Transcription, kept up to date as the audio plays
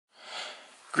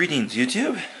Greetings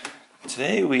YouTube.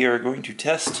 Today we are going to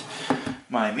test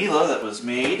my Miele that was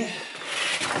made.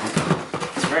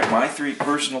 That's right, my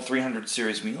personal 300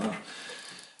 series Miele.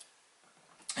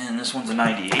 And this one's a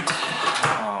 98.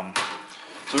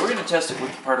 So we're going to test it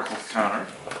with the particle counter.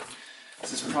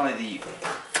 This is probably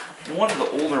one of the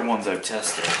older ones I've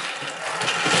tested.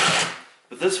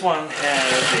 But this one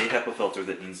has a HEPA filter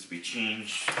that needs to be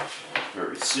changed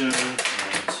very soon.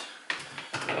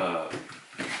 And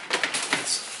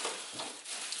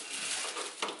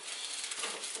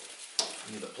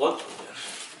need the plug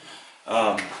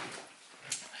plugged in.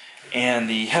 And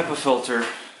the HEPA filter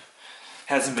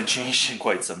hasn't been changed in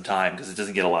quite some time because it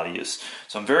doesn't get a lot of use.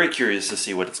 So I'm very curious to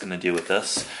see what it's going to do with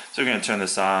this. So we're going to turn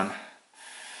this on.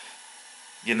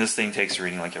 Again, this thing takes a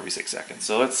reading like every 6 seconds.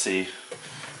 So let's see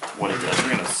what it does.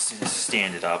 We're going to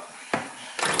stand it up.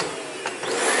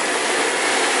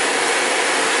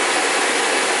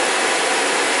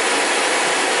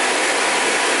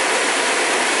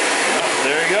 Oh,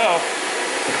 there you go.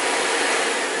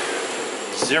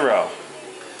 0.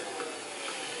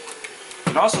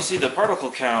 You can also see the particle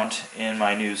count in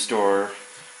my new store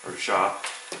or shop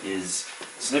is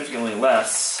significantly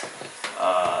less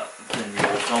than the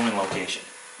old filming location.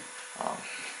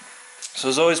 So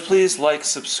as always, please like,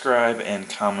 subscribe, and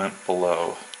comment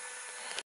below.